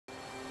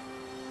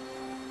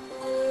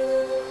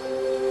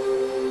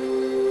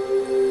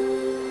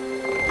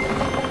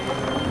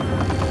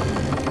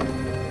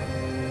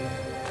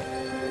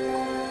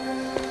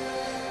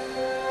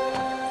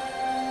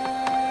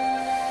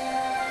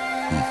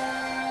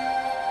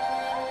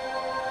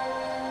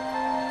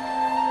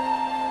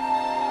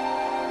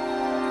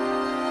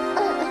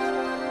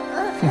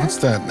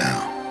What's that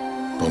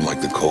now? Don't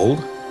like the cold?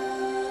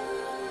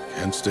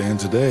 Can't stay in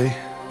today.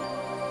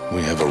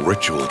 We have a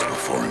ritual to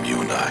perform,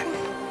 you and I.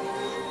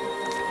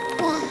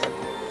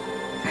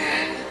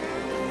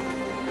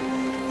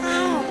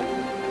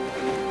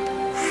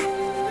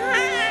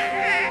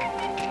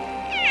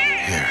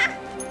 Here.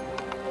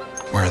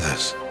 Wear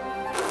this.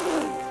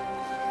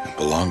 It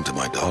belonged to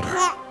my daughter.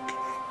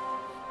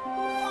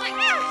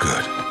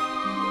 Good.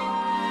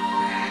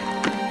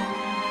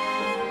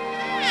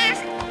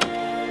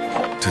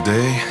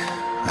 Today,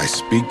 I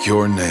speak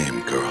your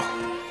name, girl.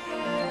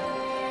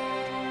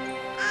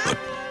 But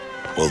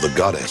will the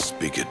goddess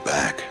speak it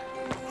back?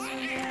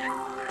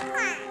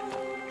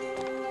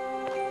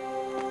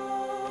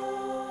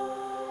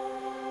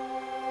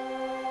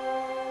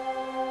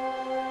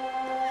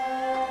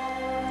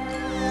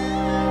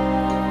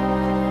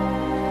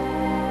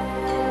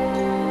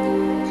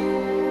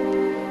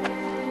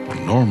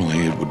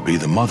 Normally, it would be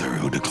the mother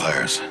who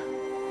declares,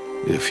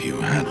 if you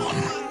had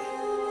one.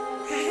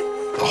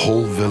 The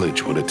whole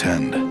village would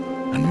attend,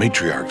 and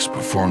matriarchs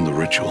perform the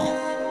ritual.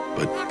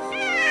 But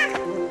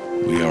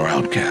we are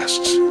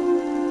outcasts.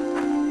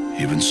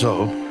 Even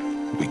so,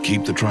 we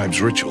keep the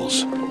tribe's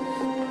rituals.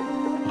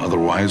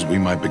 Otherwise, we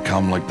might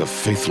become like the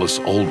faithless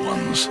old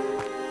ones,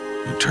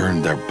 who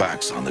turned their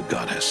backs on the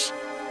goddess.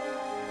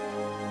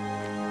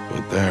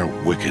 But their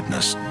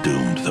wickedness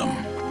doomed them.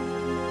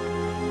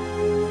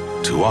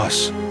 To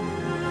us,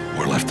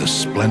 were left the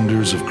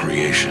splendors of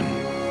creation,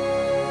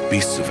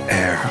 beasts of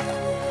air,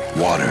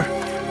 water,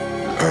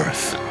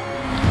 earth,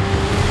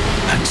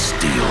 and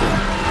steel.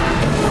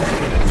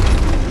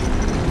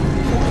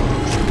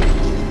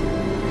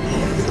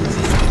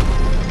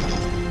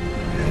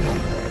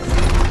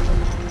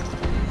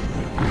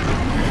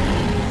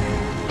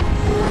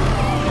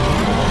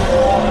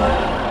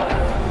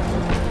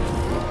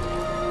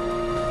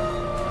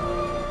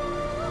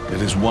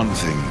 It is one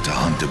thing to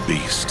hunt a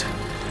beast,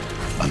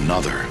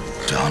 another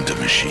to hunt a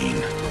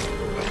machine.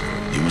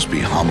 You must be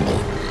humble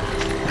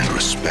and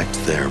respect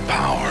their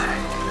power.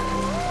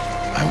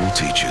 I will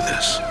teach you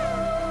this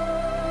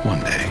one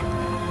day.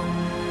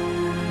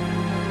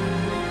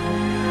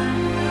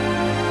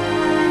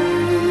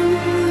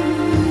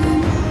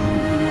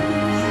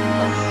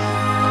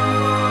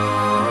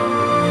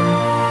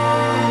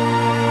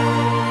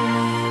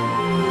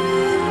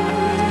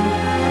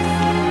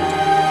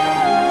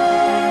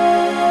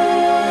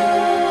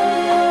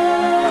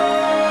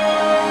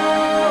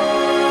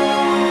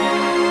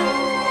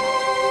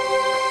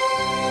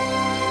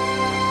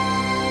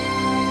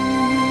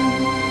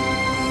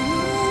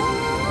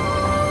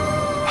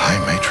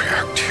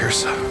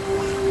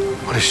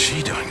 What is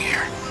she doing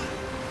here?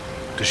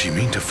 Does she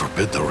mean to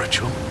forbid the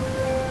ritual?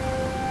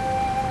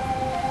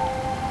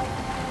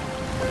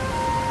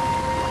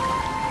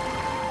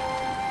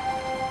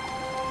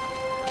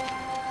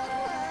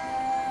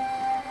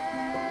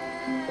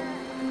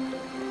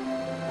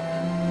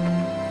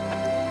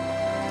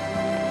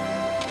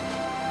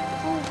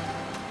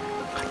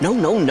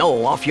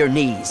 No, off your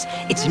knees.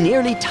 It's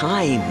nearly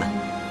time.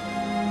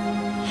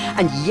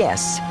 And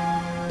yes,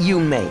 you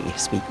may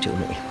speak to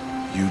me.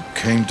 You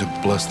came to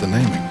bless the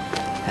naming.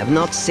 Have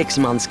not 6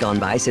 months gone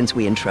by since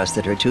we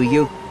entrusted her to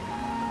you?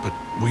 But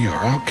we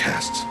are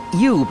outcasts.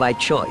 You by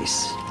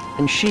choice,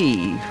 and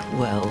she,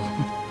 well...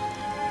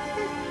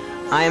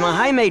 I am a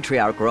high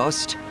matriarch,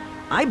 Rost.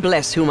 I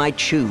bless whom I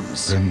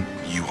choose. Then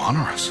you honor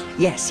us.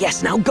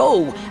 Yes, now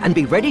go, and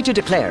be ready to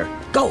declare.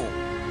 Go!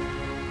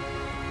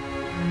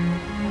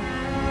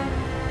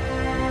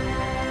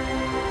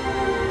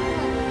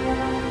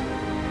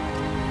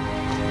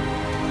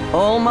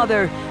 Oh,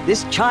 Mother,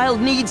 this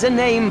child needs a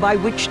name by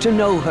which to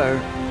know her,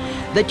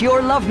 that your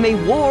love may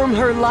warm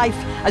her life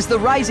as the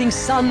rising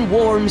sun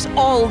warms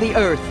all the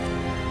earth.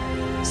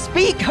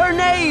 Speak her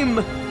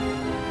name!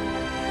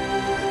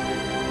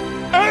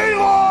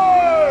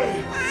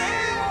 Aloy!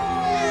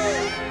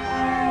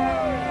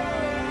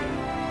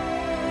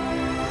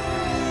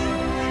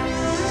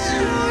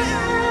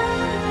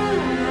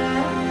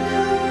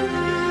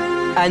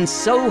 And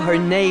so her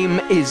name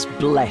is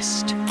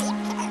blessed.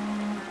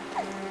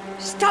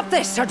 Stop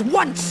this at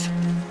once!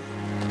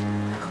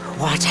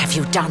 What have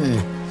you done?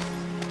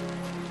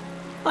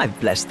 I've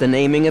blessed the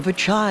naming of a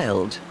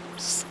child.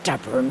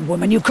 Stubborn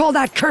woman, you call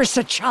that curse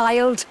a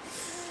child?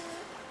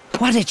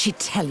 What did she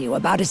tell you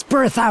about his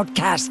birth,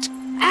 outcast?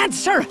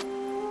 Answer!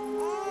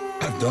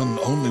 I've done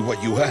only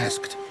what you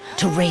asked.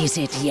 To raise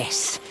it,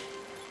 yes.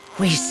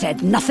 We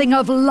said nothing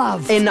of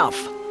love. Enough.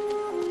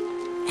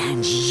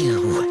 And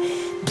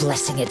you,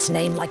 blessing its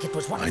name like it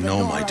was one of I the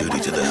know my duty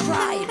to them.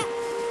 Tribe.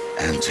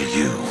 And to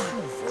you.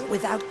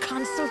 Without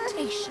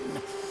consultation.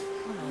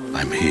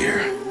 I'm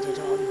here.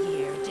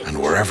 And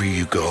wherever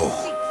you go,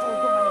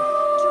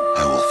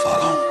 I will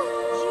follow.